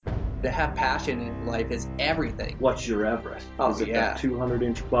To have passion in life is everything. What's your Everest? Oh, is it yeah. that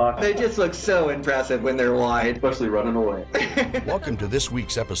 200-inch box? They just look so impressive when they're wide. Especially running away. Welcome to this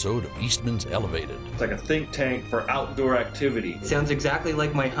week's episode of Eastman's Elevated. It's like a think tank for outdoor activity. Sounds exactly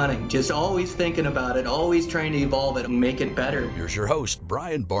like my hunting. Just always thinking about it, always trying to evolve it and make it better. Here's your host,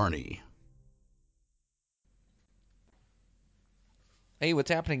 Brian Barney. Hey,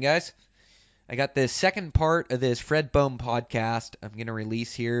 what's happening, guys? I got the second part of this Fred Bohm podcast I'm going to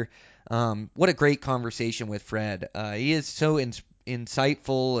release here. What a great conversation with Fred. He is so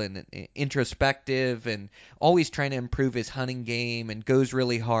insightful and introspective and always trying to improve his hunting game and goes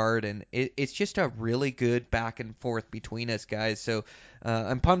really hard. And it's just a really good back and forth between us guys. So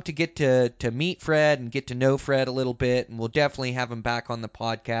I'm pumped to get to meet Fred and get to know Fred a little bit. And we'll definitely have him back on the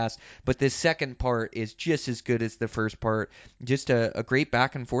podcast. But this second part is just as good as the first part. Just a great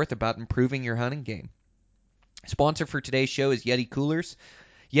back and forth about improving your hunting game. Sponsor for today's show is Yeti Coolers.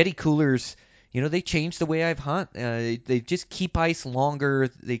 Yeti Coolers, you know, they change the way I've hunt. They just keep ice longer.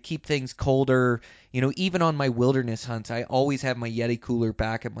 They keep things colder. You know, even on my wilderness hunts, I always have my Yeti cooler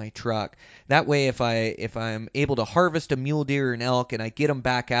back at my truck. That way, if I'm able to harvest a mule deer or an elk and I get them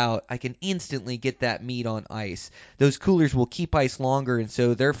back out, I can instantly get that meat on ice. Those coolers will keep ice longer, and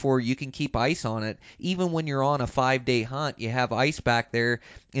so therefore you can keep ice on it. Even when you're on a 5-day hunt, you have ice back there,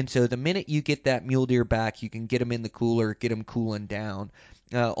 and so the minute you get that mule deer back, you can get them in the cooler, get them cooling down.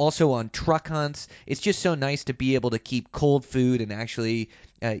 Also on truck hunts, it's just so nice to be able to keep cold food and actually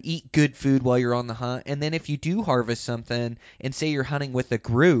eat good food while you're on the hunt. And then if you do harvest something and say you're hunting with a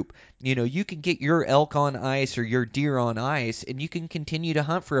group, you know, you can get your elk on ice or your deer on ice and you can continue to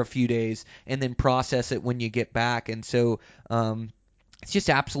hunt for a few days and then process it when you get back. And so it's just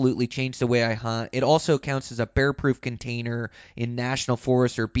absolutely changed the way I hunt. It also counts as a bear-proof container in National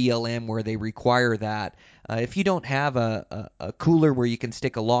Forest or BLM where they require that. If you don't have a cooler where you can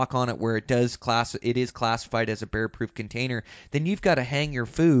stick a lock on it where it is classified as a bear-proof container, then you've got to hang your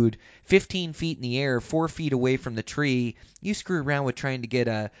food 15 feet in the air, 4 feet away from the tree. You screw around with trying to get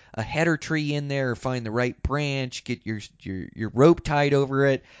a header tree in there or find the right branch, get your rope tied over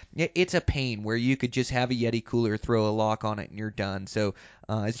it. It's a pain where you could just have a Yeti cooler, throw a lock on it, and you're done. So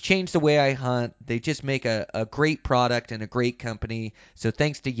it's changed the way I hunt. They just make a great product and a great company. So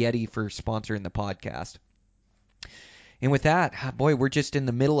thanks to Yeti for sponsoring the podcast. And with that, boy, we're just in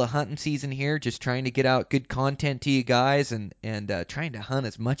the middle of hunting season here, just trying to get out good content to you guys and trying to hunt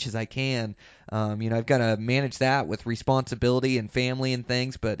as much as I can. You know, I've got to manage that with responsibility and family and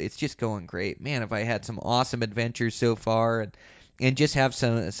things, but it's just going great. Man, have I had some awesome adventures so far and just have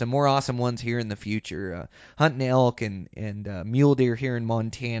some more awesome ones here in the future. Hunting elk and mule deer here in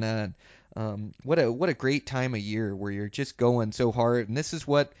Montana. What a great time of year where you're just going so hard, and this is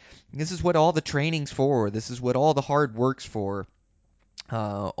what all the training's for. This is what all the hard work's for.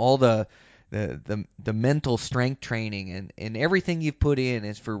 All the mental strength training and everything you've put in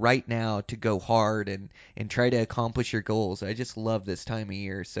is for right now to go hard and try to accomplish your goals. I just love this time of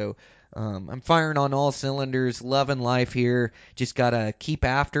year. So I'm firing on all cylinders, loving life here. Just got to keep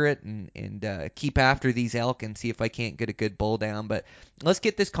after it and keep after these elk and see if I can't get a good bull down. But let's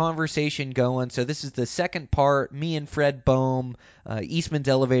get this conversation going. So this is the second part, me and Fred Bohm, Eastman's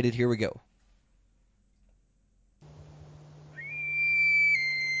Elevated. Here we go.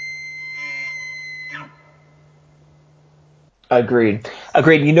 Agreed.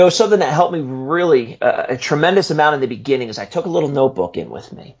 You know, something that helped me really a tremendous amount in the beginning is I took a little notebook in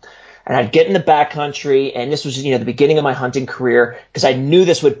with me. And I'd get in the backcountry, and this was, you know, the beginning of my hunting career, because I knew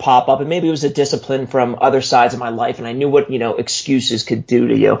this would pop up, and maybe it was a discipline from other sides of my life, and I knew what, you know, excuses could do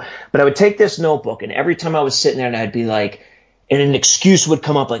to you. But I would take this notebook, and every time I was sitting there, and I'd be like, and an excuse would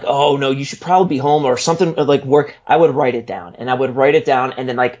come up like, oh, no, you should probably be home or something like work. I would write it down, and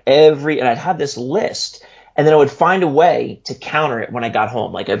then like and I'd have this list. And then I would find a way to counter it when I got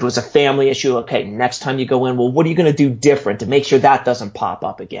home. Like if it was a family issue, okay, next time you go in, well, what are you going to do different to make sure that doesn't pop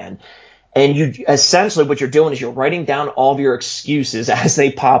up again? And you essentially what you're doing is you're writing down all of your excuses as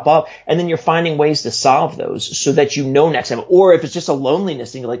they pop up, and then you're finding ways to solve those so that you know next time. Or if it's just a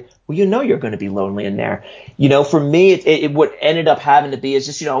loneliness thing, you're like, well, you know you're going to be lonely in there. You know, for me, it what ended up having to be is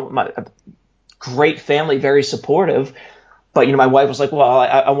just, you know, a great family, very supportive. But, you know, my wife was like, well,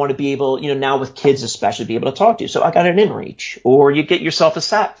 I want to be able, you know, now with kids especially, be able to talk to you. So I got an InReach, or you get yourself a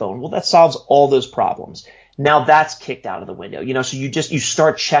sat phone. Well, that solves all those problems. Now that's kicked out of the window, you know, so you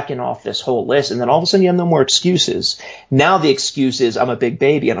start checking off this whole list, and then all of a sudden you have no more excuses. Now the excuse is I'm a big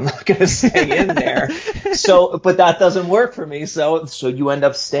baby and I'm not going to stay in there. But that doesn't work for me. So you end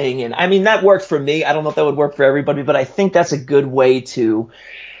up staying in. I mean, that worked for me. I don't know if that would work for everybody, but I think that's a good way to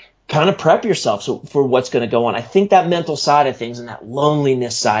kind of prep yourself for what's going to go on. I think that mental side of things and that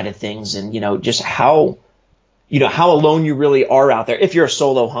loneliness side of things, and just how alone you really are out there if you're a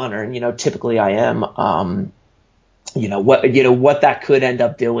solo hunter, and typically I am. What that could end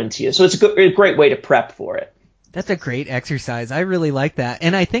up doing to you. So it's a great way to prep for it. That's a great exercise. I really like that.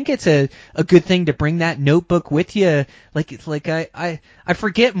 And I think it's a good thing to bring that notebook with you. I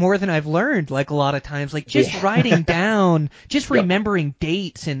forget more than I've learned, like a lot of times, like just writing down, just remembering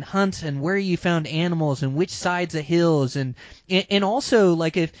dates and hunts and where you found animals and which sides of hills. And also,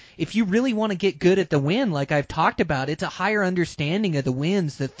 like, if you really want to get good at the wind, like I've talked about, it's a higher understanding of the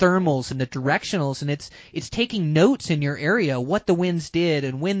winds, the thermals and the directionals. And it's taking notes in your area, what the winds did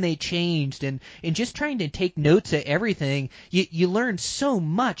and when they changed, and just trying to take notes at everything. You learn so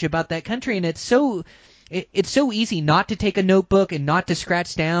much about that country, and it's so easy not to take a notebook and not to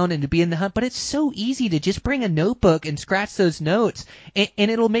scratch down and to be in the hunt, but it's so easy to just bring a notebook and scratch those notes, and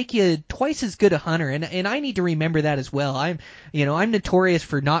it'll make you twice as good a hunter. And I need to remember that as well. I'm notorious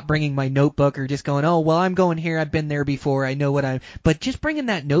for not bringing my notebook or just going, oh, well, I'm going here, I've been there before, I know but just bringing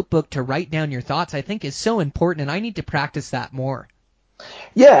that notebook to write down your thoughts, I think, is so important, and I need to practice that more.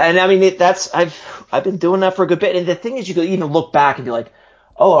 Yeah, and I mean I've been doing that for a good bit. And the thing is, you could even look back and be like,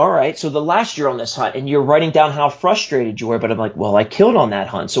 oh, all right, so the last year on this hunt, and you're writing down how frustrated you were, but I'm like, well, I killed on that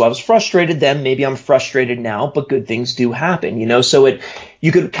hunt, so I was frustrated then, maybe I'm frustrated now, but good things do happen, so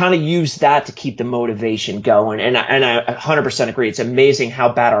you could kind of use that to keep the motivation going. And I 100% agree. It's amazing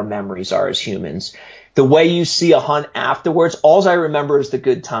how bad our memories are as humans. The way you see a hunt afterwards, all I remember is the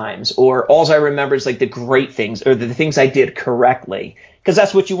good times, or all I remember is like the great things or the things I did correctly. Because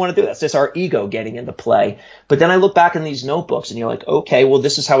that's what you want to do. That's just our ego getting into play. But then I look back in these notebooks and you're like, okay, well,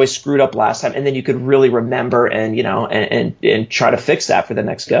 this is how I screwed up last time. And then you could really remember and, and try to fix that for the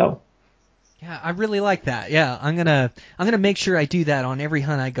next go. Yeah, I really like that. Yeah, I'm gonna make sure I do that on every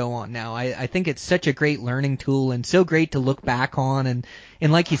hunt I go on now. I think it's such a great learning tool and so great to look back on, and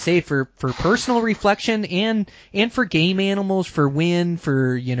like you say, for personal reflection and for game animals, for wind,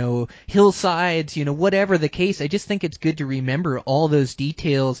 for hillsides, whatever the case. I just think it's good to remember all those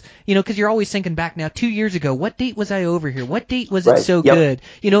details, because you're always thinking back now. 2 years ago, what date was I over here? What date was it so good?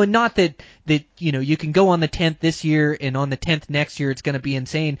 And not that you can go on the 10th this year and on the 10th next year it's going to be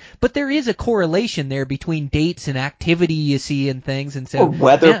insane, but there is a correlation there between dates and activity you see and things, and so or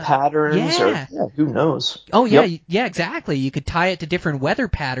weather patterns, or who knows? Oh yeah, yeah, exactly. You could tie it to different weather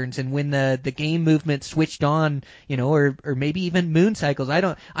patterns and when the game movement switched on, or maybe even moon cycles.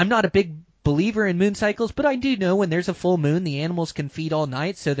 I'm not a big believer in moon cycles, but I do know when there's a full moon, the animals can feed all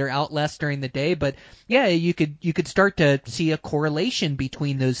night, so they're out less during the day. But yeah, you could start to see a correlation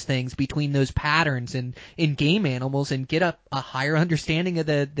between those things, between those patterns in game animals, and get a higher understanding of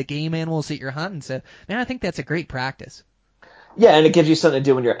the game animals that you're hunting. So man, I think that's a great practice. Yeah, and it gives you something to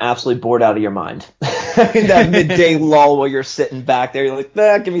do when you're absolutely bored out of your mind. In that midday lull while you're sitting back there, you're like,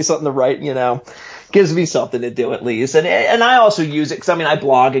 give me something to write, gives me something to do at least. And I also use it because, I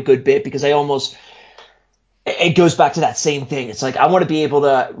blog a good bit because it goes back to that same thing. It's like I want to be able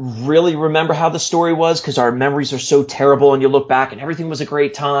to really remember how the story was because our memories are so terrible, and you look back and everything was a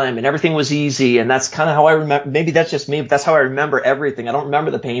great time and everything was easy, and that's kind of how I remember. Maybe that's just me, but that's how I remember everything. I don't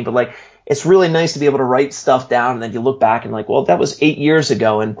remember the pain, but like it's really nice to be able to write stuff down, and then you look back and like, well, that was 8 years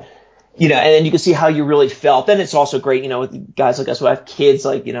ago, and and then you can see how you really felt. Then it's also great, with guys like us who have kids,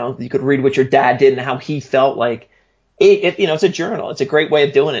 like, you could read what your dad did and how he felt. Like it's a journal. It's a great way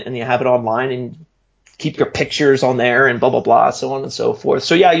of doing it, and you have it online and keep your pictures on there and blah, blah, blah, so on and so forth.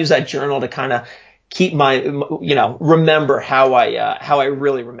 So yeah, I use that journal to kind of keep remember how I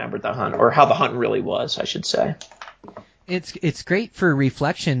really remembered the hunt, or how the hunt really was, I should say. It's great for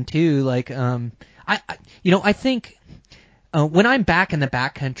reflection too. Like, I think, when I'm back in the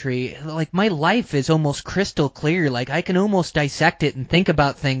backcountry, like my life is almost crystal clear. Like I can almost dissect it and think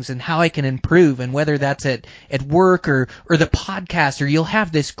about things and how I can improve, and whether that's at work or the podcast, or you'll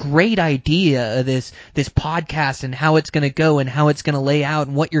have this great idea of this podcast and how it's going to go and how it's going to lay out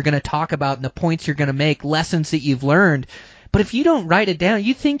and what you're going to talk about and the points you're going to make, lessons that you've learned. But if you don't write it down,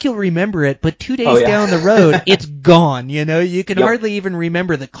 you think you'll remember it, but 2 days down the road, it's gone. You can hardly even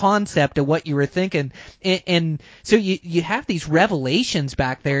remember the concept of what you were thinking. And so you have these revelations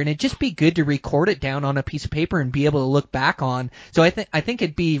back there, and it'd just be good to record it down on a piece of paper and be able to look back on. So I think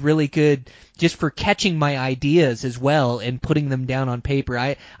it'd be really good just for catching my ideas as well and putting them down on paper.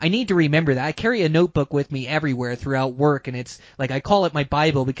 I need to remember that. I carry a notebook with me everywhere throughout work, and it's like I call it my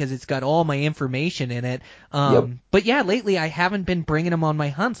Bible because it's got all my information in it. But yeah, lately I haven't been bringing them on my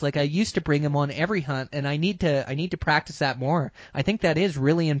hunts like I used to bring them on every hunt, and I need to practice that more. I think that is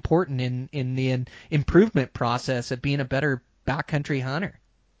really important in the improvement process of being a better backcountry hunter.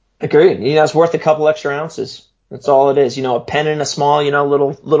 Agreed. It's worth a couple extra ounces. That's all it is. A pen and a small,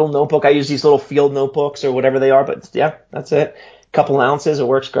 little notebook. I use these little field notebooks or whatever they are, but yeah, that's it. Couple ounces. It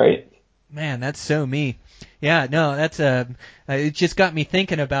works great. Man, that's so me. Yeah, no, that's it just got me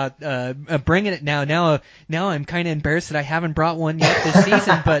thinking about bringing it now. Now I'm kind of embarrassed that I haven't brought one yet this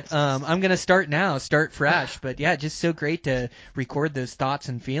season, but I'm gonna start fresh. But yeah, just so great to record those thoughts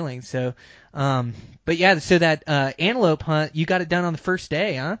and feelings. So, but yeah, so that antelope hunt, you got it done on the first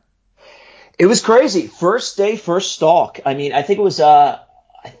day, huh? It was crazy. First day, first stalk. I mean, I think it was. I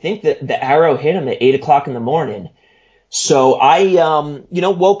think that the arrow hit him at 8 o'clock in the morning. So I,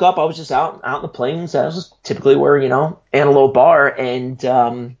 woke up. I was just out in the plains. That was typically where, antelope are,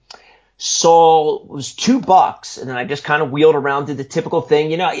 and saw it was 2 bucks. And then I just kind of wheeled around, did the typical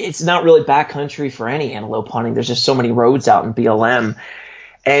thing. It's not really backcountry for any antelope hunting. There's just so many roads out in BLM.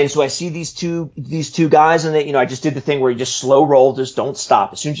 And so I see these two guys, and I just did the thing where you just slow roll, just don't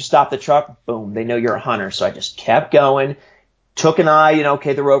stop. As soon as you stop the truck, boom, they know you're a hunter. So I just kept going. Took an eye,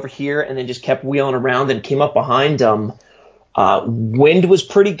 okay, they're over here, and then just kept wheeling around and came up behind them. Wind was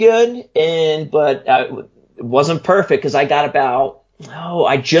pretty good, but it wasn't perfect because I got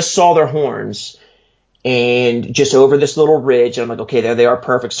I just saw their horns and just over this little ridge. And I'm like, okay, there they are,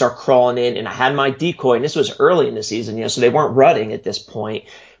 perfect. Start crawling in, and I had my decoy, and this was early in the season, so they weren't rutting at this point.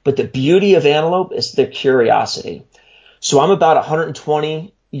 But the beauty of antelope is their curiosity. So I'm about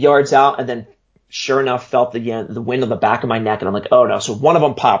 120 yards out, and then sure enough, felt the wind on the back of my neck, and I'm like, oh no. So one of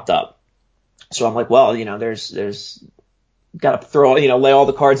them popped up. So I'm like, well, there's got to throw, lay all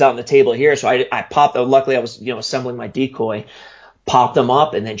the cards out on the table here. So I popped. Luckily, I was, assembling my decoy, popped them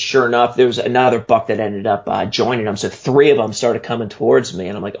up, and then sure enough, there was another buck that ended up joining them. So 3 of them started coming towards me,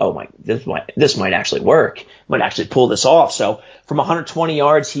 and I'm like, oh this might actually work. Might actually pull this off. So from 120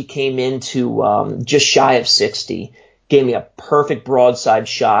 yards, he came into just shy of 60. Gave me a perfect broadside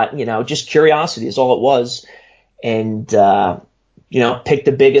shot, just curiosity is all it was. And, picked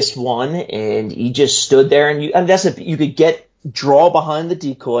the biggest one, and he just stood there, and that's if you could draw behind the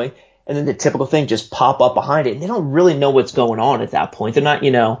decoy, and then the typical thing, just pop up behind it. And they don't really know what's going on at that point. They're not,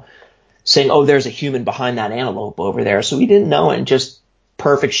 saying, oh, there's a human behind that antelope over there. So we didn't know, and just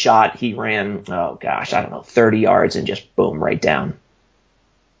perfect shot. He ran, 30 yards and just boom, right down.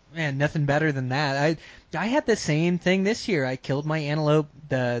 Man, nothing better than that. I had the same thing this year. I killed my antelope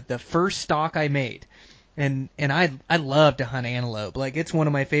the first stalk I made. And I love to hunt antelope. Like, it's one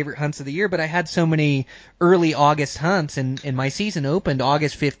of my favorite hunts of the year, but I had so many early August hunts, and my season opened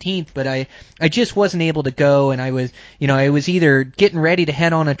August 15th, but I just wasn't able to go, and I was either getting ready to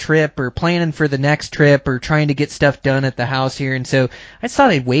head on a trip or planning for the next trip or trying to get stuff done at the house here, and so I just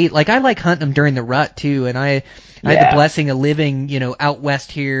thought I'd wait. Like, I like hunting them during the rut too, and I had the blessing of living, out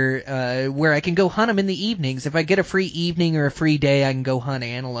west here, where I can go hunt them in the evenings. If I get a free evening or a free day, I can go hunt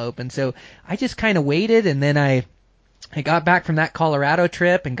antelope. And so I just kind of waited, and then I got back from that Colorado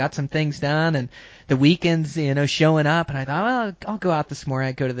trip and got some things done, and the weekends, showing up, and I thought, well, I'll go out this morning.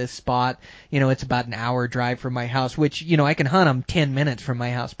 I go to this spot, it's about an hour drive from my house, which, I can hunt them 10 minutes from my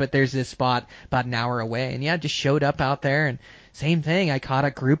house, but there's this spot about an hour away, and just showed up out there, and same thing. I caught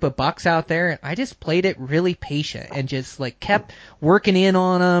a group of bucks out there, and I just played it really patient and just kept working in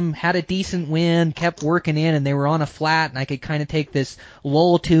on them, had a decent wind, kept working in, and they were on a flat, and I could kind of take this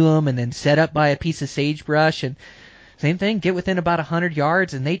lull to them and then set up by a piece of sagebrush, and same thing, get within about 100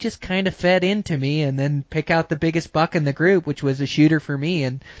 yards, and they just kind of fed into me, and then pick out the biggest buck in the group, which was a shooter for me,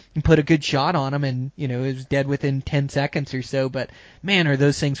 and put a good shot on him, and, it was dead within 10 seconds or so. But, man, are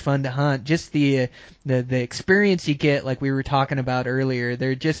those things fun to hunt. Just the experience you get, like we were talking about earlier,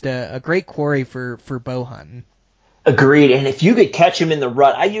 they're just a great quarry for bow hunting. Agreed. And if you could catch them in the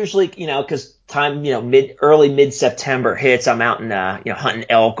rut, I usually, because time, early mid-September hits, I'm out in, hunting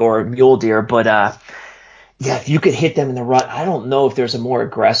elk or mule deer, but, yeah, if you could hit them in the rut, I don't know if there's a more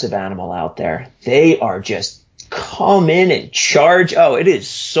aggressive animal out there. They are just come in and charge. Oh, it is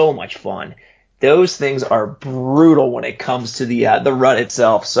so much fun. Those things are brutal when it comes to the rut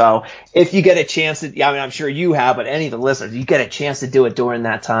itself. So if you get a chance to, I'm sure you have, but any of the listeners, you get a chance to do it during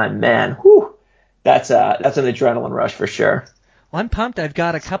that time, man, whew, that's an adrenaline rush for sure. Well, I'm pumped. I've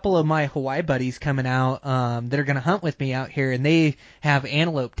got a couple of my Hawaii buddies coming out that are going to hunt with me out here, and they have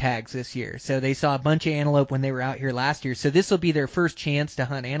antelope tags this year. So they saw a bunch of antelope when they were out here last year. So this will be their first chance to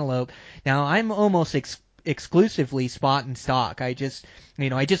hunt antelope. Now, I'm almost exclusively spot and stock. I just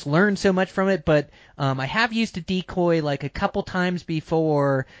learned so much from it, but I have used a decoy like a couple times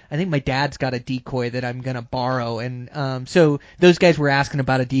before. I think my dad's got a decoy that I'm going to borrow, and so those guys were asking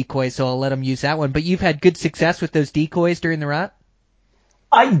about a decoy, so I'll let them use that one. But you've had good success with those decoys during the rut?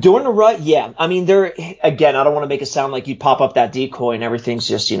 During the rut, yeah. I mean, again, I don't want to make it sound like you pop up that decoy and everything's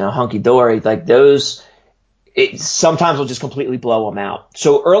just, hunky dory. Like those, sometimes will just completely blow them out.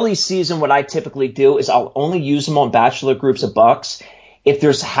 So early season, what I typically do is I'll only use them on bachelor groups of bucks. If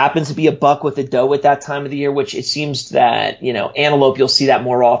there's happens to be a buck with a doe at that time of the year, which it seems that, antelope, you'll see that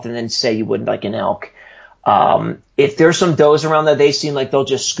more often than say you would like an elk. If there's some does around there, they seem like they'll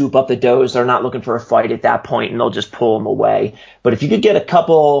just scoop up the does. They're not looking for a fight at that point, and they'll just pull them away. But if you could get a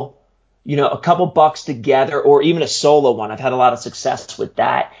couple bucks together, or even a solo one, I've had a lot of success with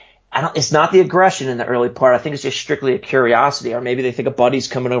that. It's not the aggression in the early part. I think it's just strictly a curiosity, or maybe they think a buddy's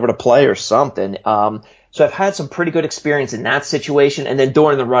coming over to play or something. So I've had some pretty good experience in that situation. And then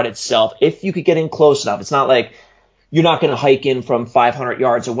during the rut itself, if you could get in close enough, it's not like you're not going to hike in from 500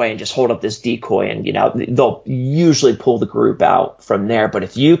 yards away and just hold up this decoy and, they'll usually pull the group out from there. But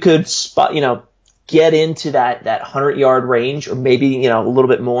if you could get into that 100-yard range, or maybe, a little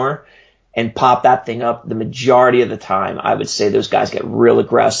bit more, and pop that thing up, the majority of the time, I would say those guys get real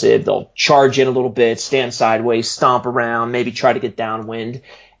aggressive. They'll charge in a little bit, stand sideways, stomp around, maybe try to get downwind.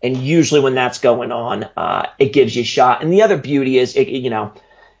 And usually when that's going on, it gives you a shot. And the other beauty is, it'll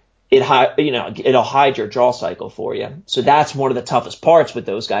hide your draw cycle for you. So that's one of the toughest parts with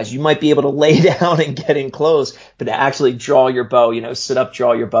those guys. You might be able to lay down and get in close, but to actually draw your bow, sit up,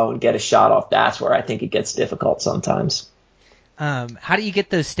 draw your bow, and get a shot off, that's where I think it gets difficult sometimes. How do you get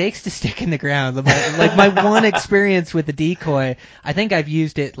those stakes to stick in the ground? Like my one experience with the decoy, I think I've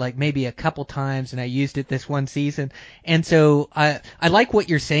used it like maybe a couple times, and I used it this one season. And so I like what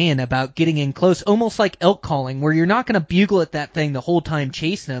you're saying about getting in close, almost like elk calling, where you're not going to bugle at that thing the whole time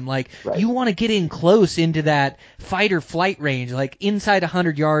chasing them. Like right. You want to get in close into that fight or flight range, like inside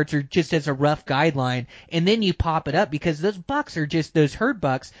 100 yards or just as a rough guideline, and then you pop it up, because those bucks are just, those herd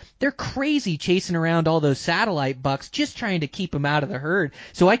bucks, they're crazy chasing around all those satellite bucks, just trying to keep them out of the herd.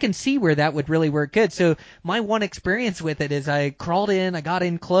 So I can see where that would really work good. So my one experience with it is I crawled in, I got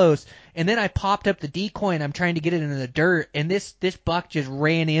in close, and then I popped up the decoy and I'm trying to get it into the dirt, and this buck just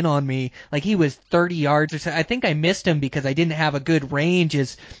ran in on me like he was 30 yards or so. I think I missed him because I didn't have a good range.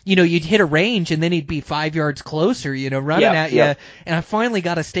 As you'd hit a range and then he'd be 5 yards closer, running at you. And I finally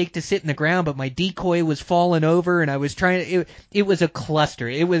got a stake to sit in the ground, but my decoy was falling over, and I was trying. It was a cluster.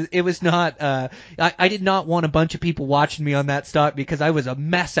 It was not. I did not want a bunch of people watching me on that stock, because I was a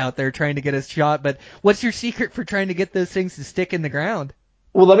mess out there trying to get a shot. But what's your secret for trying to get those things to stick in the ground?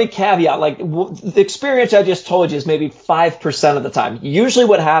 Well, let me caveat, the experience I just told you is maybe 5% of the time. Usually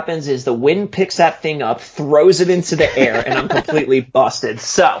what happens is the wind picks that thing up, throws it into the air, and I'm completely busted.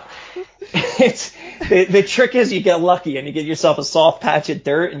 So the trick is you get lucky and you get yourself a soft patch of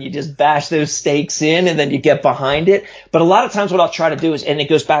dirt and you just bash those stakes in, and then you get behind it. But a lot of times what I'll try to do is, and it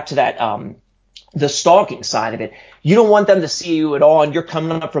goes back to that, the stalking side of it, you don't want them to see you at all, and you're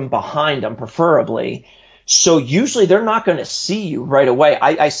coming up from behind them preferably. So usually they're not going to see you right away.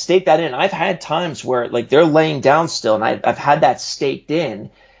 I stake that in. I've had times where they're laying down still, and I've had that staked in,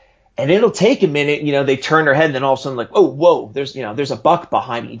 and it'll take a minute. They turn their head, and then all of a sudden oh, whoa, there's a buck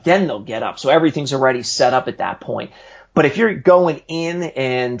behind me. Then they'll get up. So everything's already set up at that point. But if you're going in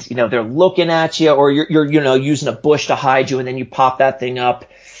and, they're looking at you, or you're using a bush to hide you, and then you pop that thing up,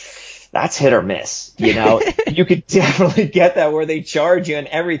 that's hit or miss. You could definitely get that where they charge you and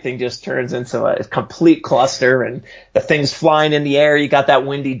everything just turns into a complete cluster, and the thing's flying in the air. You got that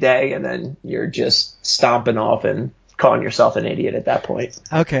windy day, and then you're just stomping off and calling yourself an idiot at that point.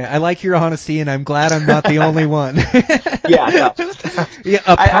 Okay, I like your honesty, and I'm glad I'm not the only one. Yeah, no. Yeah,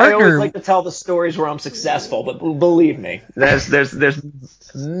 a partner. I always like to tell the stories where I'm successful, but believe me, there's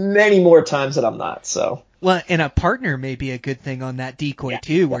many more times that I'm not. So. Well, and a partner may be a good thing on that decoy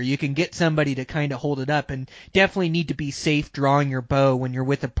too, where you can get somebody to kind of hold it up, and definitely need to be safe drawing your bow when you're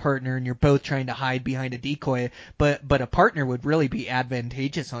with a partner and you're both trying to hide behind a decoy. But a partner would really be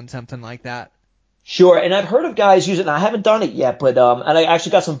advantageous on something like that. Sure, and I've heard of guys using. I haven't done it yet, but and I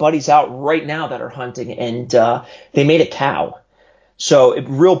actually got some buddies out right now that are hunting, and they made a cow. So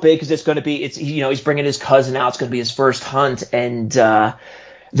real big, because it's going to be. He's bringing his cousin out. It's going to be his first hunt, and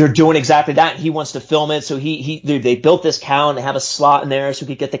they're doing exactly that. He wants to film it, so they built this cow and they have a slot in there so we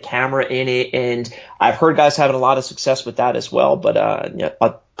could get the camera in it. And I've heard guys having a lot of success with that as well. But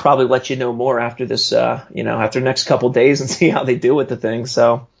I'll probably let you know more after this, after the next couple of days, and see how they do with the thing.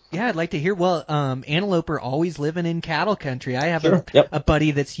 So. Yeah, I'd like to hear. Well, antelope are always living in cattle country. I have Sure. a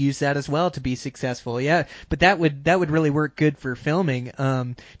buddy that's used that as well to be successful. Yeah, but that would really work good for filming.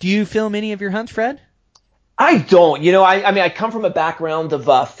 Do you film any of your hunts, Fred? I don't. I come from a background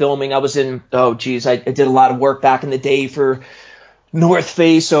of filming. I was in, I did a lot of work back in the day for North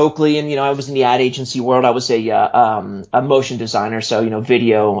Face, Oakley, and I was in the ad agency world. I was a motion designer, so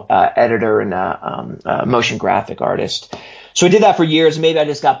video editor and motion graphic artist. So I did that for years. Maybe I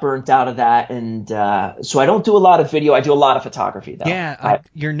just got burnt out of that, and so I don't do a lot of video. I do a lot of photography, though. Yeah,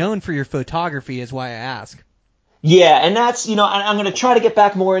 you're known for your photography, is why I ask. Yeah, and that's I'm going to try to get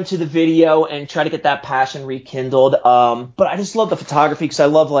back more into the video and try to get that passion rekindled. But I just love the photography because I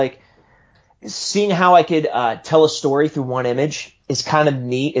love seeing how I could tell a story through one image is kind of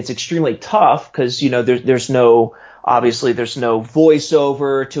neat. It's extremely tough because there's no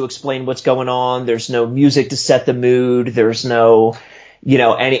voiceover to explain what's going on. There's no music to set the mood. There's no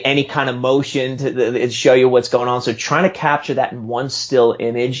any kind of motion to show you what's going on. So trying to capture that in one still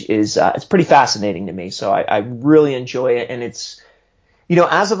image is it's pretty fascinating to me. So I really enjoy it, and it's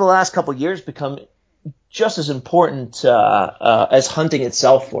as of the last couple of years become just as important as hunting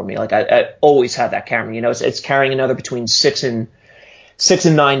itself for me. Like I always had that camera. It's carrying another between 6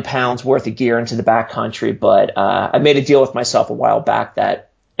 and 9 pounds worth of gear into the backcountry. But I made a deal with myself a while back that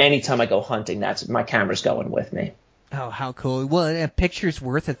anytime I go hunting, that's my camera's going with me. Oh, how cool. Well, a picture's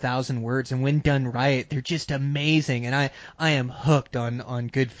worth 1,000 words, and when done right, they're just amazing. And I am hooked on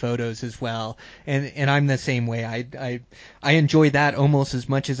good photos as well. And I'm the same way. I enjoy that almost as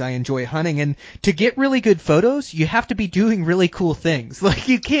much as I enjoy hunting. And to get really good photos, you have to be doing really cool things. Like,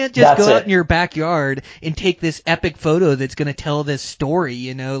 you can't just go out in your backyard and take this epic photo that's going to tell this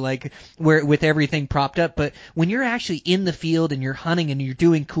story, like where with everything propped up. But when you're actually in the field and you're hunting and you're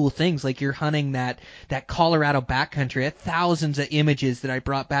doing cool things, like you're hunting that Colorado backcountry. I had thousands of images that I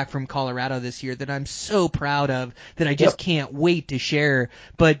brought back from Colorado this year that I'm so proud of that I just can't wait to share.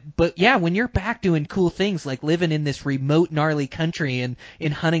 But yeah, when you're back doing cool things like living in this remote, gnarly country and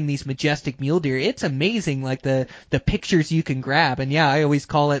hunting these majestic mule deer, it's amazing, like the pictures you can grab. And yeah, I always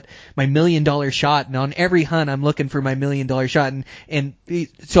call it my $1 million shot. And on every hunt, I'm looking for my $1 million shot. And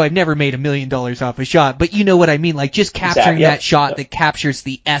so I've never made $1 million off a shot, but you know what I mean? Like just capturing that shot that captures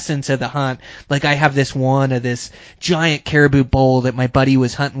the essence of the hunt. Like I have this one of this giant caribou bull that my buddy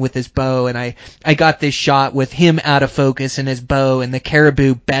was hunting with his bow, and I got this shot with him out of focus and his bow, and the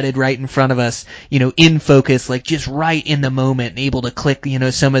caribou bedded right in front of us, in focus, like just right in the moment, and able to click,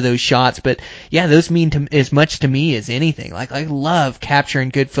 some of those shots. But yeah, those mean as much to me as anything. Like I love capturing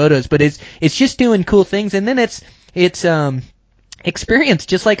good photos, but it's just doing cool things, and then it's experience,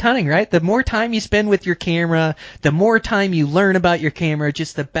 just like hunting, right? The more time you spend with your camera, the more time you learn about your camera,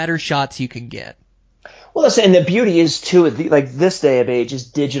 just the better shots you can get. Well, listen, and the beauty is too, like this day of age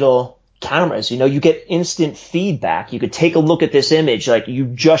is digital cameras. You get instant feedback. You could take a look at this image, like you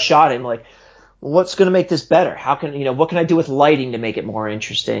just shot it, like, what's going to make this better? How can, what can I do with lighting to make it more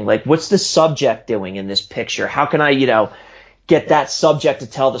interesting? Like, what's the subject doing in this picture? How can I, get that subject to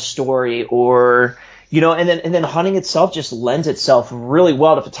tell the story? Or, and then hunting itself just lends itself really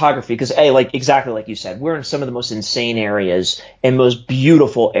well to photography because exactly like you said, we're in some of the most insane areas and most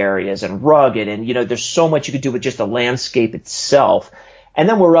beautiful areas and rugged, and there's so much you could do with just the landscape itself. And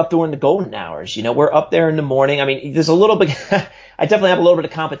then we're up during the golden hours. We're up there in the morning. I mean, there's a little bit. I definitely have a little bit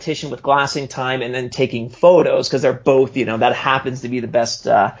of competition with glassing time and then taking photos because they're both. That happens to be the best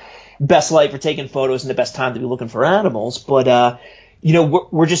light for taking photos and the best time to be looking for animals. But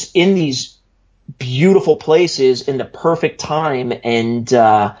we're just in these beautiful places in the perfect time, and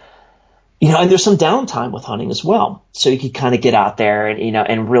and there's some downtime with hunting as well, so you can kind of get out there and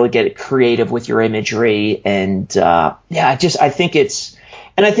and really get creative with your imagery. And I think it's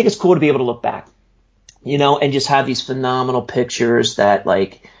cool to be able to look back and just have these phenomenal pictures that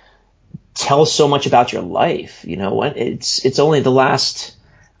like tell so much about your life. It's only the last,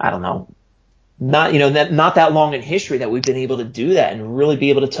 I don't know, not that long in history that we've been able to do that and really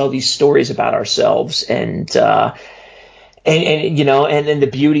be able to tell these stories about ourselves. And then the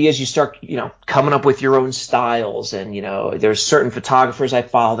beauty is you start coming up with your own styles. And there's certain photographers I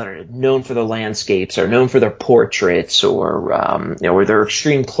follow that are known for their landscapes or known for their portraits or or their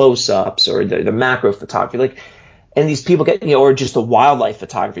extreme close-ups or the macro photography. Like, and these people get or just the wildlife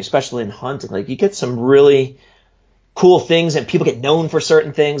photography, especially in hunting. Like, you get some really cool things and people get known for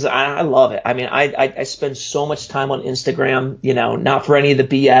certain things. I love it. I mean, I spend so much time on Instagram, not for any of the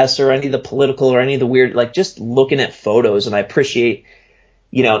BS or any of the political or any of the weird, like just looking at photos. And I appreciate,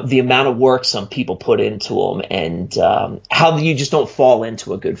 the amount of work some people put into them and how you just don't fall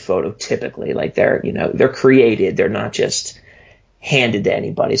into a good photo typically. Like they're created. They're not just handed to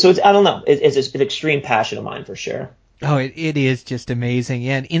anybody. So I don't know. It's an extreme passion of mine for sure. Oh, it is just amazing.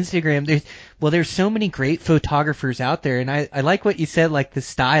 Yeah, and Instagram, there's so many great photographers out there, and I like what you said, like the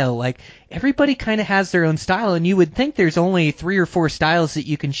style. Like everybody kind of has their own style, and you would think there's only 3 or 4 styles that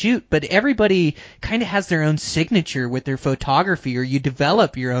you can shoot, but everybody kind of has their own signature with their photography, or you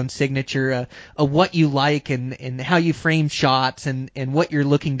develop your own signature of what you like and how you frame shots and what you're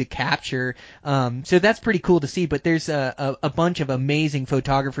looking to capture. So that's pretty cool to see, but there's a bunch of amazing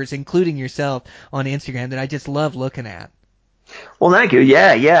photographers, including yourself, on Instagram that I just love looking at. Well, thank you.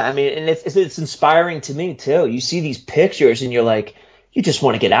 Yeah, yeah. I mean, and it's inspiring to me too. You see these pictures and you're like, you just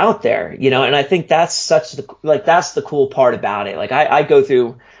want to get out there, you know. And I think that's that's the cool part about it. Like I go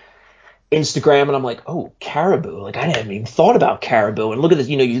through Instagram and I'm like, oh, caribou. Like I hadn't even thought about caribou. And look at this,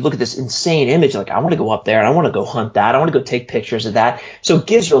 you know, you look at this insane image. Like I want to go up there and I want to go hunt that. I want to go take pictures of that. So it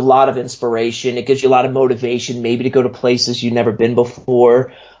gives you a lot of inspiration. It gives you a lot of motivation, maybe to go to places you've never been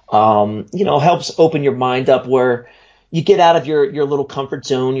before. You know, helps open your mind up where you get out of your little comfort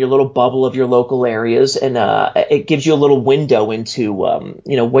zone, your little bubble of your local areas, and it gives you a little window into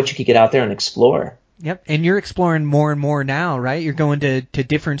you know, what you could get out there and explore. Yep, and you're exploring more and more now, right? You're going to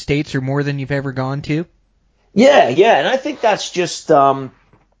different states or more than you've ever gone to? Yeah, yeah, and I think that's just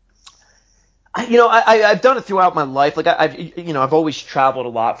I've done it throughout my life. Like I've always traveled a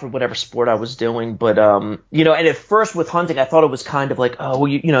lot for whatever sport I was doing. But you know, and at first with hunting, I thought it was kind of like, oh, well,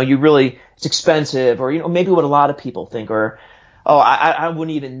 you really, it's expensive, or you know, maybe what a lot of people think, or oh, I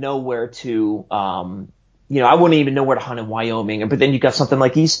wouldn't even know where to I wouldn't even know where to hunt in Wyoming. But then you got something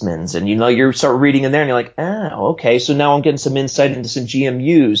like Eastman's, and you know, you start reading in there, and you're like, oh, okay, so now I'm getting some insight into some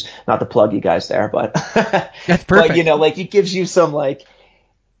GMUs. Not to plug you guys there, but that's perfect. But you know, like it gives you some like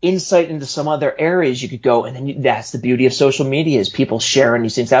insight into some other areas you could go. And then that's the beauty of social media, is people sharing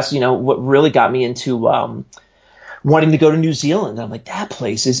these things. That's, you know, what really got me into wanting to go to New Zealand. I'm like, that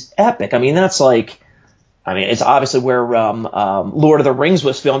place is epic. I mean, that's like, I mean, it's obviously where Lord of the Rings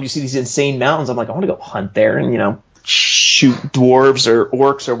was filmed. You see these insane mountains. I'm like, I want to go hunt there and, you know, shoot dwarves or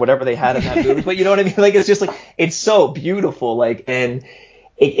orcs or whatever they had in that movie. But you know what I mean? Like, it's just like, it's so beautiful. Like, and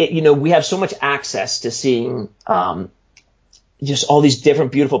it you know, we have so much access to seeing just all these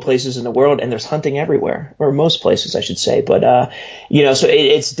different beautiful places in the world, and there's hunting everywhere, or most places, I should say. But you know, so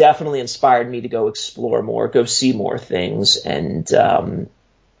it's definitely inspired me to go explore more, go see more things, and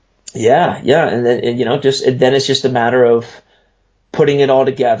yeah, and then you know, then it's just a matter of putting it all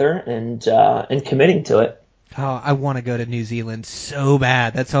together and committing to it. Oh, I want to go to New Zealand so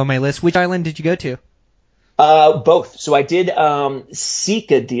bad. That's on my list. Which island did you go to? Both. So I did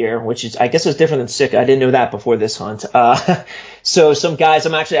Sika deer, which is, I guess, it's different than Sika. I didn't know that before this hunt. So some guys,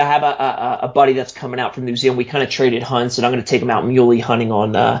 I have a buddy that's coming out from New Zealand. We kind of traded hunts, and I'm going to take him out muley hunting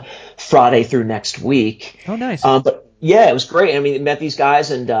on Friday through next week. Oh, nice. But yeah, it was great. I mean, met these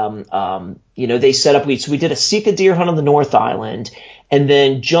guys, and you know, they set up. We did a Sika deer hunt on the North Island, and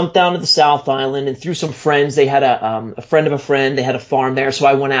then jumped down to the South Island, and through some friends, they had a friend of a friend. They had a farm there, so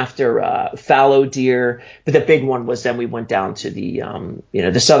I went after fallow deer. But the big one was then we went down to the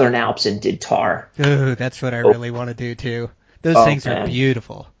the Southern Alps and did tahr. Ooh, that's what I really want to do too. Those things are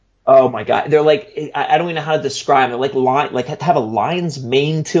beautiful. Oh my God, they're like, I don't even know how to describe them. They're like have a lion's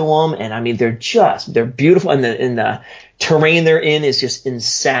mane to them, and I mean they're beautiful, and the terrain they're in is just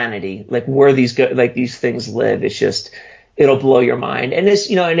insanity. Like where these things live, it's just, it'll blow your mind. And it's,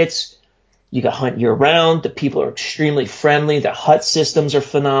 you know, and it's, you can hunt year round. The people are extremely friendly. The hut systems are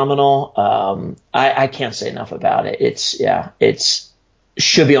phenomenal. I can't say enough about it. It's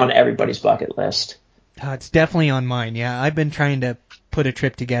should be on everybody's bucket list. It's definitely on mine. Yeah, I've been trying to put a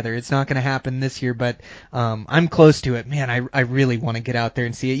trip together. It's not going to happen this year, but I'm close to it. Man, I really want to get out there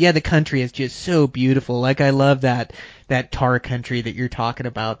and see it. Yeah, the country is just so beautiful. Like, I love that tahr country that you're talking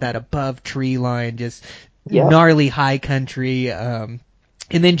about, that above tree line, just gnarly high country, and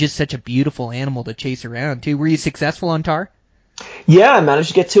then just such a beautiful animal to chase around too. Were you successful on tahr? Yeah, I managed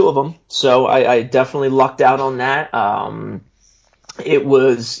to get 2 of them, so I definitely lucked out on that. It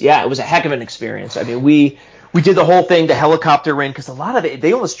was a heck of an experience. I mean, we did the whole thing, the helicopter in, because a lot of it,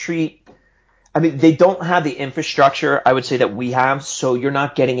 they almost treat, I mean, they don't have the infrastructure, I would say, that we have, so you're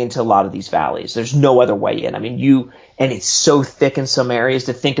not getting into a lot of these valleys. There's no other way in. I mean, and it's so thick in some areas,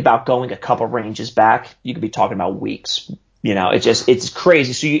 to think about going a couple ranges back, you could be talking about weeks. You know, it's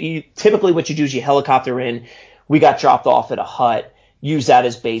crazy. So you typically what you do is you helicopter in. We got dropped off at a hut, use that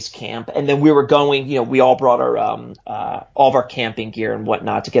as base camp, and then we were going, you know, we all brought our all of our camping gear and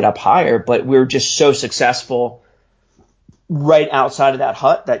whatnot to get up higher, but we were just so successful right outside of that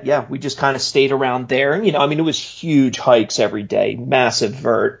hut that we just kind of stayed around there. And you know, I mean, it was huge hikes every day, massive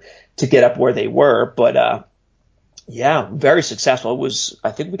vert to get up where they were, but Yeah, very successful. It was,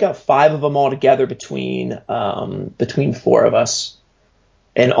 I think we got 5 of them all together between 4 of us,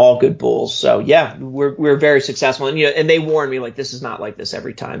 and all good bulls. So yeah, we're very successful. And and they warned me, like, this is not like this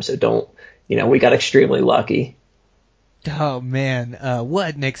every time. So don't, we got extremely lucky. Oh man,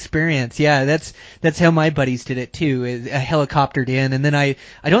 what an experience! Yeah, that's how my buddies did it too. Helicoptered in, and then I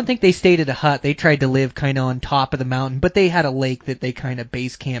don't think they stayed at a hut. They tried to live kind of on top of the mountain, but they had a lake that they kind of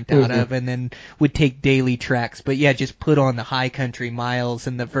base camped out of, and then would take daily treks. But yeah, just put on the high country miles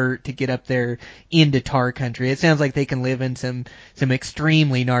and the vert to get up there into tar country. It sounds like they can live in some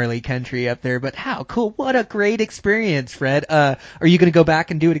extremely gnarly country up there. But how cool! What a great experience, Fred. Are you going to go back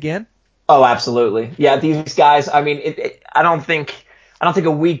and do it again? Oh, absolutely. Yeah, these guys, I mean, I don't think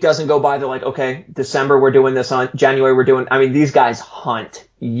a week doesn't go by. They're like, okay, December we're doing this, on January we're doing. I mean, these guys hunt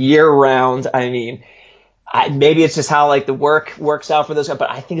year round. I mean, maybe it's just how like the work works out for those guys, but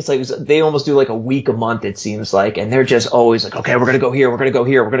I think it's like they almost do like a week a month, it seems like, and they're just always like, okay, we're gonna go here, we're gonna go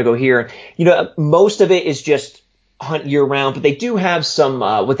here, we're gonna go here. Most of it is just hunt year round, but they do have some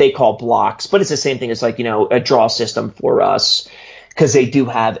what they call blocks, but it's the same thing as like a draw system for us. Because they do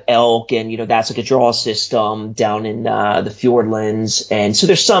have elk, and that's like a draw system down in the Fiordlands, and so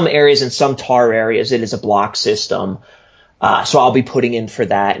there's some areas and some tar areas it is a block system. So I'll be putting in for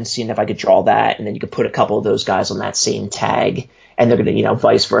that and seeing if I could draw that, and then you could put a couple of those guys on that same tag, and they're gonna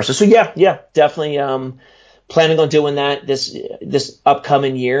vice versa. So yeah, definitely planning on doing that this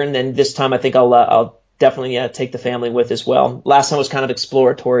upcoming year, and then this time I think I'll definitely take the family with as well. Last time was kind of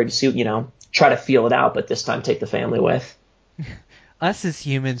exploratory to see try to feel it out, but this time take the family with. Us as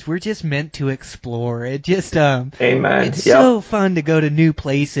humans, we're just meant to explore. It just Amen. It's so fun to go to new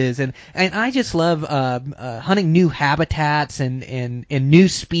places, and I just love hunting new habitats and new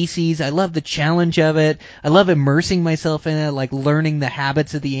species. I love the challenge of it. I love immersing myself in it, like learning the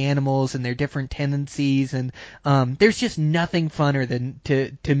habits of the animals and their different tendencies, and there's just nothing funner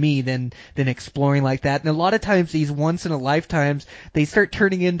to me than exploring like that. And a lot of times these once in a lifetimes, they start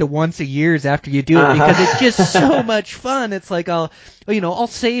turning into once a years after you do it, because it's just so much fun. It's like I'll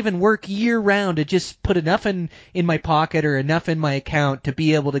save and work year round to just put enough in my pocket or enough in my account to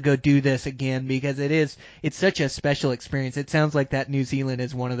be able to go do this again, because it's such a special experience. It sounds like that New Zealand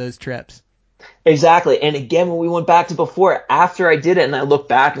is one of those trips. Exactly. And again, when we went back to before, after I did it and I look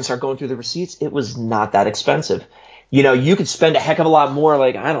back and start going through the receipts, it was not that expensive. You could spend a heck of a lot more,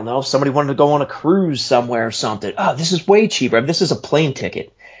 like, I don't know, if somebody wanted to go on a cruise somewhere or something. Oh, this is way cheaper. This is a plane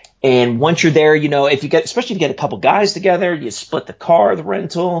ticket. And once you're there, especially if you get a couple guys together, you split the car, the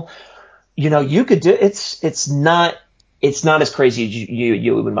rental, you could do it's not as crazy as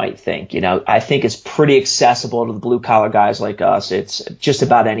you might think. I think it's pretty accessible to the blue collar guys like us. It's just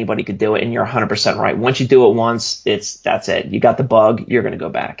about anybody could do it. And you're 100% right. Once you do it once, that's it. You got the bug. You're going to go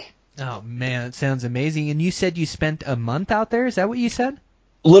back. Oh man, it sounds amazing. And you said you spent a month out there. Is that what you said?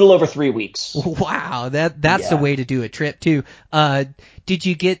 A little over 3 weeks. Wow, that's the way to do a trip too. Did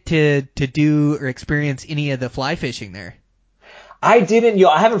you get to do or experience any of the fly fishing there? I didn't.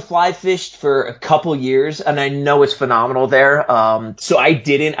 I haven't fly fished for a couple years, and I know it's phenomenal there. So I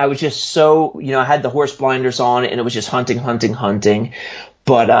didn't. I was just so, I had the horse blinders on, and it was just hunting.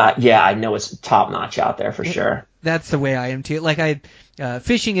 But yeah, I know it's top notch out there for sure. That's the way I am too. Like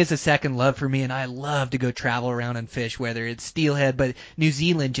fishing is a second love for me, and I love to go travel around and fish, whether it's steelhead, but New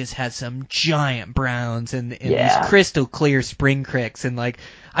Zealand just has some giant browns and these crystal clear spring creeks, and like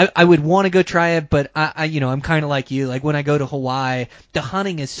I would want to go try it, but I'm kind of like you. Like when I go to Hawaii, the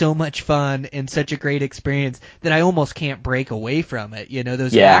hunting is so much fun and such a great experience that I almost can't break away from it.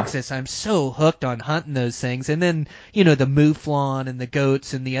 Those axis, I'm so hooked on hunting those things, and then the mouflon and the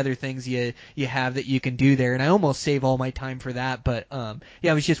goats and the other things you have that you can do there, and I almost save all my time for that. But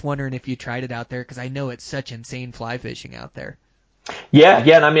I was just wondering if you tried it out there, because I know it's such insane fly fishing out there. Yeah,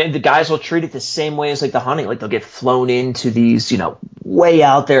 and I mean, the guys will treat it the same way as like the hunting. Like they'll get flown into these, way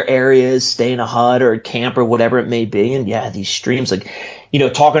out there areas, stay in a hut or a camp or whatever it may be. And yeah, these streams, like,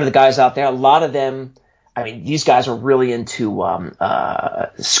 talking to the guys out there, a lot of them, I mean, these guys are really into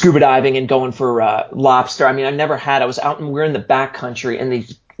scuba diving and going for lobster. I mean, I was out and we're in the backcountry, and they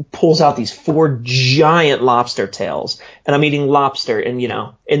pulls out these 4 giant lobster tails, and I'm eating lobster and,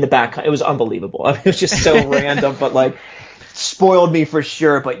 in the back. It was unbelievable. I mean, it was just so random, but like, spoiled me for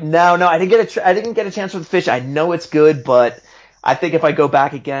sure. But no, I didn't get a chance with the fish. I know it's good, but I think if I go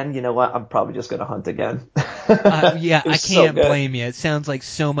back again, you know what? I'm probably just gonna hunt again. Yeah, It I was so can't good. blame you. It sounds like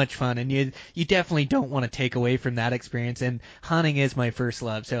so much fun, and you definitely don't want to take away from that experience. And hunting is my first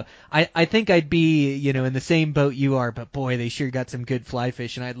love, so I think I'd be in the same boat you are. But boy, they sure got some good fly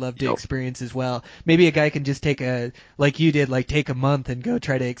fish, and I'd love to Yep. experience as well. Maybe a guy can just take like you did, like take a month and go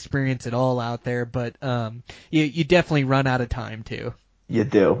try to experience it all out there. But you definitely run out of time too. You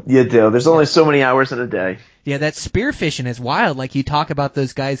do. There's only so many hours in a day. Yeah, that spearfishing is wild. Like you talk about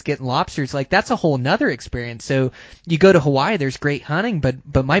those guys getting lobsters, like that's a whole nother experience. So you go to Hawaii, there's great hunting,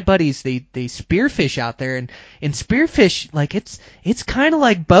 but my buddies they spearfish out there, and spearfish like it's kind of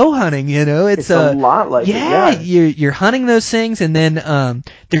like bow hunting, It's a lot like it, yeah, yeah. you're hunting those things, and then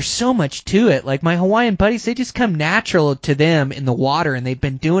there's so much to it. Like my Hawaiian buddies, they just come natural to them in the water, and they've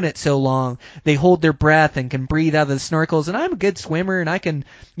been doing it so long. They hold their breath and can breathe out of the snorkels. And I'm a good swimmer, and I can,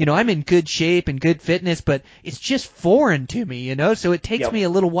 I'm in good shape and good fitness, but it's just foreign to me, So it takes Yep. me a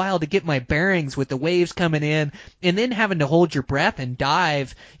little while to get my bearings with the waves coming in, and then having to hold your breath and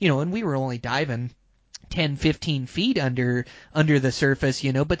dive, and we were only diving 10, 15 feet under the surface,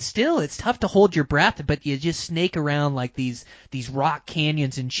 but still it's tough to hold your breath, but you just snake around like these rock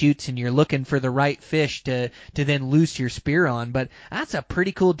canyons and chutes, and you're looking for the right fish to then loose your spear on. But that's a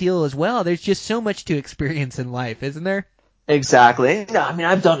pretty cool deal as well. There's just so much to experience in life, isn't there? Exactly. No, I mean,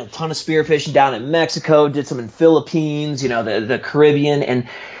 I've done a ton of spearfishing down in Mexico, did some in Philippines, the Caribbean, and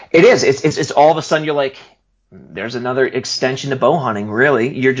it's all of a sudden you're like, there's another extension to bow hunting,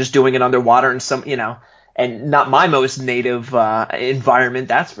 really. You're just doing it underwater and and not my most native environment,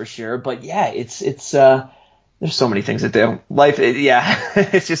 that's for sure. But yeah, it's there's so many things to do. Life,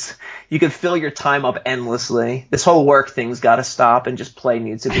 it's just you can fill your time up endlessly. This whole work thing's got to stop, and just play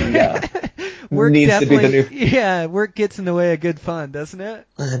needs to be. Work Needs to be the new. Yeah, work gets in the way of good fun, doesn't it?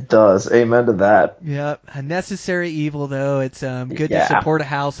 It does. Amen to that. Yeah, a necessary evil though. It's good to Yeah. support a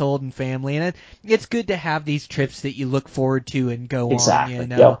household and family, and it's good to have these trips that you look forward to and go Exactly. on.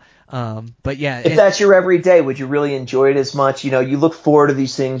 Yep. But yeah, If that's your everyday, would you really enjoy it as much? You look forward to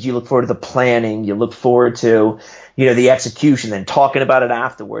these things. You look forward to the planning. You look forward to, the execution and talking about it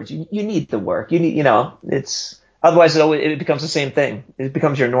afterwards. You need the work. You need, it's otherwise it becomes the same thing. It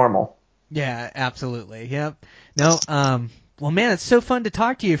becomes your normal. Yeah, absolutely. Yep. No. Well, man, it's so fun to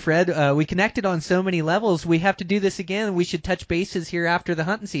talk to you, Fred. We connected on so many levels. We have to do this again. We should touch bases here after the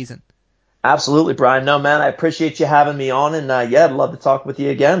hunting season. Absolutely, Brian. No, man, I appreciate you having me on, and I'd love to talk with you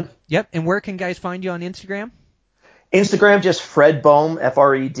again. Yep. And where can guys find you on Instagram? Instagram, just Fred Bohm,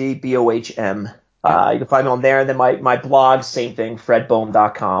 FredBohm. You can find me on there, and then my blog, same thing,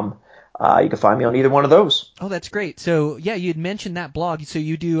 fredbohm.com. You can find me on either one of those. Oh, that's great. So, yeah, you'd mentioned that blog. So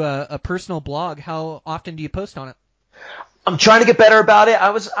you do a personal blog. How often do you post on it? I'm trying to get better about it.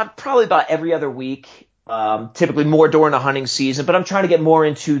 I'm probably about every other week, typically more during the hunting season, but I'm trying to get more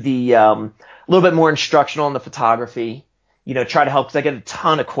into the a little bit more instructional in the photography. Try to help, because I get a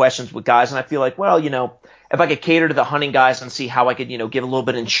ton of questions with guys, and I feel like, well, if I could cater to the hunting guys and see how I could, give a little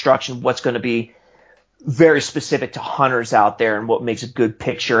bit of instruction, what's going to be very specific to hunters out there and what makes a good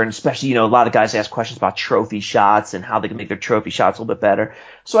picture. And especially, a lot of guys ask questions about trophy shots and how they can make their trophy shots a little bit better.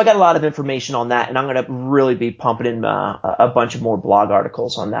 So I got a lot of information on that, and I'm going to really be pumping in a bunch of more blog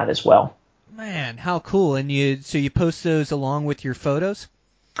articles on that as well. Man, how cool. And you post those along with your photos?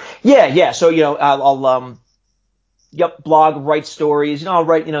 Yeah. So, I'll blog, write stories. I'll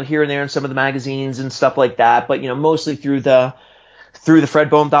write, here and there in some of the magazines and stuff like that. But, mostly through the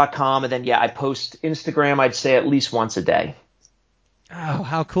fredbohm.com, and then I post Instagram, I'd say at least once a day. Oh,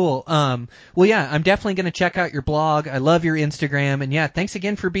 how cool. Well, yeah, I'm definitely going to check out your blog. I love your Instagram, and yeah, thanks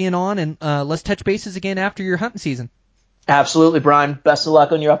again for being on, and let's touch bases again after your hunting season. Absolutely, Brian. Best of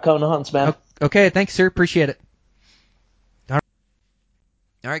luck on your upcoming hunts, man. Okay, thanks, sir. Appreciate it. All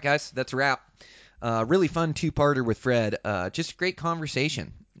right, guys, that's a wrap. Really fun two-parter with Fred. Just a great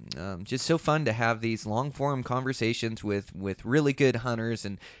conversation. Just so fun to have these long-form conversations with really good hunters,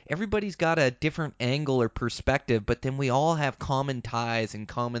 and everybody's got a different angle or perspective, but then we all have common ties and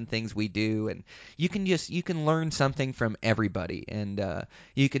common things we do, and you can learn something from everybody, and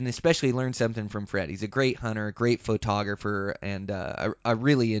you can especially learn something from Fred. He's a great hunter, a great photographer, and I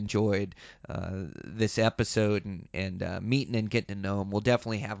really enjoyed this episode and meeting and getting to know him. We'll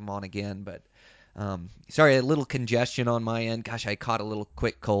definitely have him on again, but sorry, a little congestion on my end. Gosh, I caught a little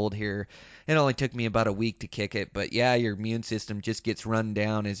quick cold here. It only took me about a week to kick it, but yeah, your immune system just gets run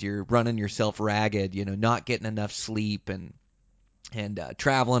down as you're running yourself ragged, not getting enough sleep, and And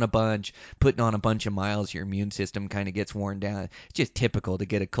traveling a bunch, putting on a bunch of miles, your immune system kind of gets worn down. It's just typical to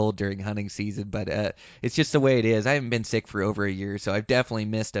get a cold during hunting season, but it's just the way it is. I haven't been sick for over a year, so I've definitely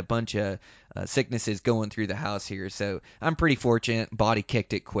missed a bunch of sicknesses going through the house here. So I'm pretty fortunate. Body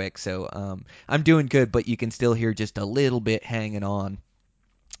kicked it quick, so I'm doing good, but you can still hear just a little bit hanging on.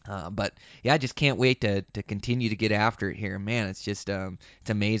 But yeah, I just can't wait to continue to get after it here. Man, it's just it's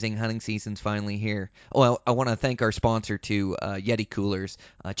amazing. Hunting season's finally here. Oh, I want to thank our sponsor too, Yeti Coolers.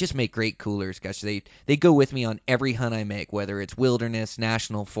 Just make great coolers. Gosh, they go with me on every hunt I make, whether it's wilderness,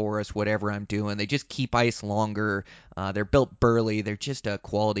 national forest, whatever I'm doing. They just keep ice longer. They're built burly. They're just a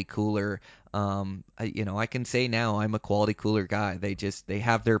quality cooler. I can say now I'm a quality cooler guy. They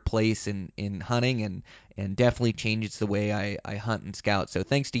have their place in hunting and definitely changes the way I hunt and scout. So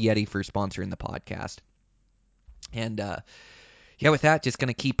thanks to Yeti for sponsoring the podcast. And yeah, with that, just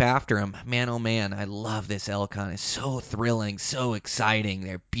gonna keep after them. Man, oh man, I love this elk hunt. It's so thrilling, so exciting.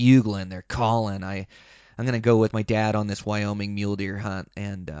 They're bugling, they're calling. I'm going to go with my dad on this Wyoming mule deer hunt,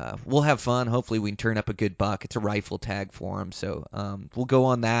 and we'll have fun. Hopefully we can turn up a good buck. It's a rifle tag for him, so we'll go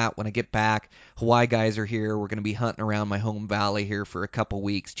on that. When I get back, Hawaii guys are here. We're going to be hunting around my home valley here for a couple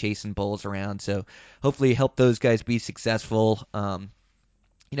weeks, chasing bulls around, so hopefully help those guys be successful.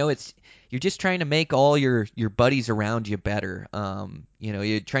 It's you're just trying to make all your buddies around you better.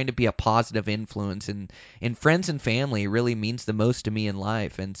 You're trying to be a positive influence, and friends and family really means the most to me in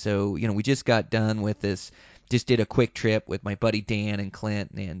life. And so, we just got done with this. Just did a quick trip with my buddy Dan and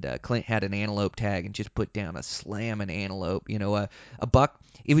Clint, and Clint had an antelope tag and just put down a slamming antelope. A buck.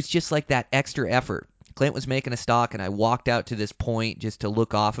 It was just like that extra effort. Clint was making a stalk, and I walked out to this point just to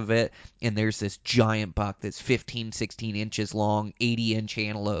look off of it, and there's this giant buck that's 15, 16 inches long, 80-inch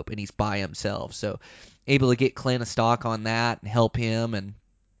antelope, and he's by himself. So able to get Clint a stalk on that and help him, and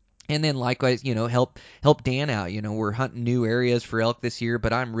then likewise, help Dan out. We're hunting new areas for elk this year,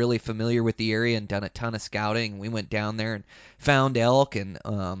 but I'm really familiar with the area and done a ton of scouting. We went down there and found elk and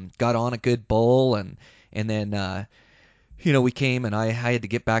got on a good bull, and then we came and I had to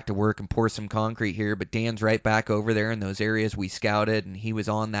get back to work and pour some concrete here, but Dan's right back over there in those areas we scouted, and he was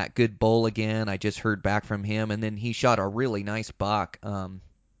on that good bull again. I just heard back from him, and then he shot a really nice buck.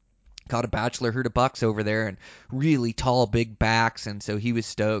 Caught a bachelor herd of bucks over there and really tall, big backs, and so he was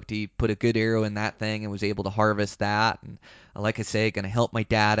stoked. He put a good arrow in that thing and was able to harvest that. And like I say, going to help my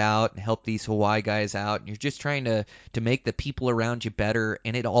dad out and help these Hawaii guys out. And you're just trying to make the people around you better,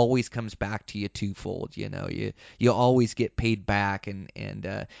 and it always comes back to you twofold. You always get paid back,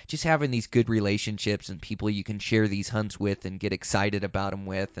 and just having these good relationships and people you can share these hunts with and get excited about them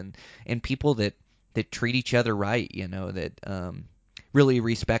with, and people that treat each other right. That really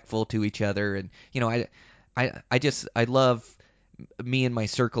respectful to each other. And I love me and my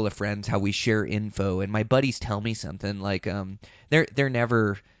circle of friends, how we share info, and my buddies tell me something like they're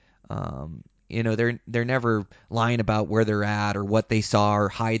never they're never lying about where they're at or what they saw or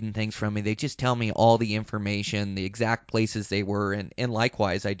hiding things from me. They just tell me all the information, the exact places they were, and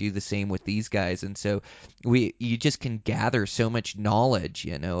likewise I do the same with these guys. And so you just can gather so much knowledge,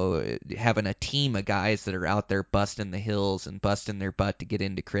 having a team of guys that are out there busting the hills and busting their butt to get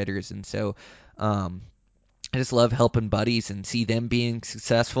into critters. And so I just love helping buddies and see them being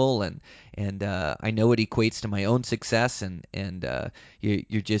successful, and I know it equates to my own success, and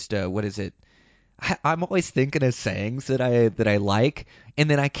you're just what is it? I'm always thinking of sayings that I like, and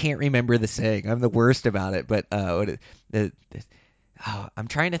then I can't remember the saying. I'm the worst about it. But I'm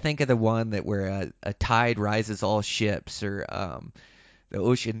trying to think of the one that where a tide rises all ships, or the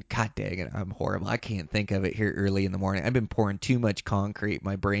ocean. God dang it, I'm horrible. I can't think of it here early in the morning. I've been pouring too much concrete.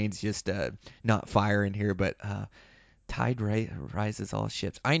 My brain's just not firing here. But tide rises all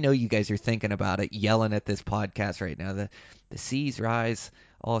ships. I know you guys are thinking about it, yelling at this podcast right now. The seas rise.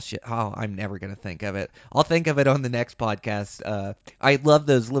 Oh shit! Oh, I'm never gonna think of it. I'll think of it on the next podcast. I love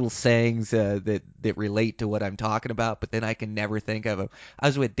those little sayings that relate to what I'm talking about, but then I can never think of them. I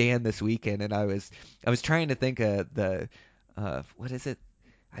was with Dan this weekend, and I was trying to think of the what is it?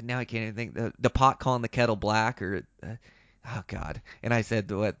 Now I can't even think. The pot calling the kettle black, or oh god. And I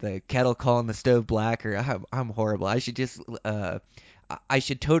said what, the kettle calling the stove black, or I'm horrible. I should just I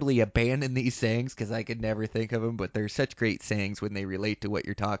should totally abandon these sayings because I could never think of them, but they're such great sayings when they relate to what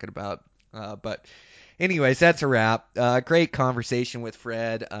you're talking about. But anyways, that's a wrap. Great conversation with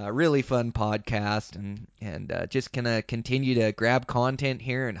Fred. Really fun podcast, and just gonna continue to grab content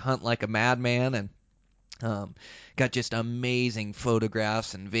here and hunt like a madman, and got just amazing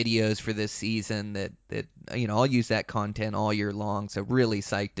photographs and videos for this season that I'll use that content all year long. So really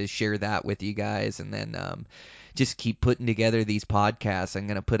psyched to share that with you guys. And then just keep putting together these podcasts. I'm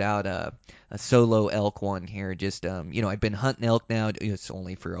gonna put out a solo elk one here. Just I've been hunting elk now. It's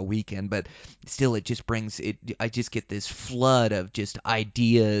only for a weekend, but still, it just brings it. I just get this flood of just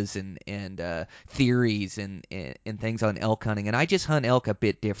ideas and theories and things on elk hunting, and I just hunt elk a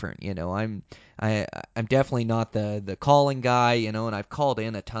bit different. I'm definitely not the calling guy, and I've called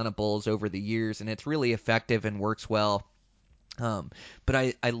in a ton of bulls over the years, and it's really effective and works well. But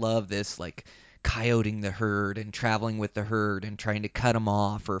I love this, like, coyoting the herd and traveling with the herd and trying to cut them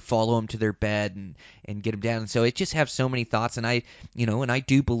off or follow them to their bed and get them down. And so it just have so many thoughts, and I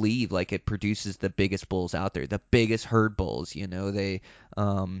do believe, like, it produces the biggest bulls out there, the biggest herd bulls. They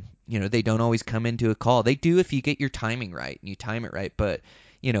don't always come into a call. They do if you get your timing right and you time it right, but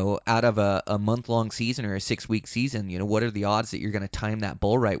out of a month-long season or a 6-week season, what are the odds that you're going to time that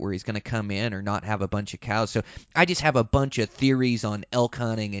bull right where he's going to come in or not have a bunch of cows? So I just have a bunch of theories on elk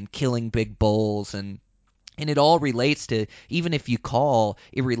hunting and killing big bulls, and it all relates to, even if you call,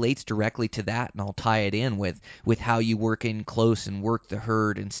 it relates directly to that, and I'll tie it in with how you work in close and work the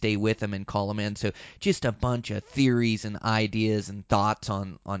herd and stay with them and call them in. So just a bunch of theories and ideas and thoughts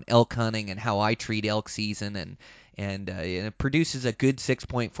on elk hunting and how I treat elk season, and it produces a good 6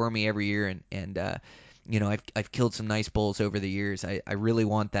 point for me every year, and I've killed some nice bulls over the years. I really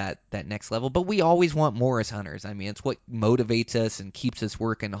want that next level, but we always want more as hunters. I mean, it's what motivates us and keeps us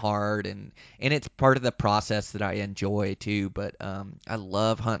working hard, and it's part of the process that I enjoy too. But I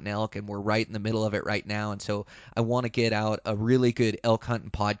love hunting elk, and we're right in the middle of it right now, and so I want to get out a really good elk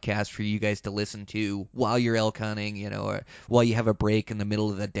hunting podcast for you guys to listen to while you're elk hunting, or while you have a break in the middle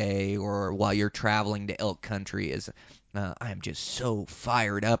of the day, or while you're traveling to elk country. I'm just so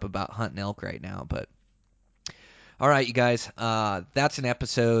fired up about hunting elk right now, but. All right, you guys, that's an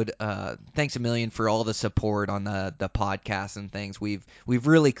episode. Thanks a million for all the support on the podcast and things. We've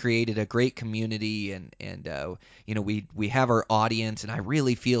really created a great community, and we have our audience, and I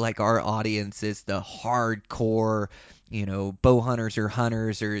really feel like our audience is the hardcore, bow hunters or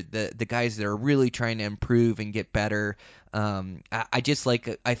hunters, or the guys that are really trying to improve and get better.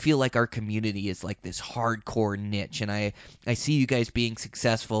 I feel like our community is like this hardcore niche, and I see you guys being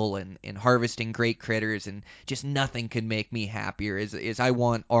successful and harvesting great critters, and just nothing could make me happier. Is I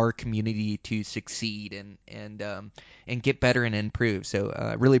want our community to succeed and get better and improve.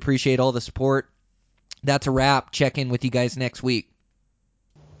 So really appreciate all the support. That's a wrap. Check in with you guys next week.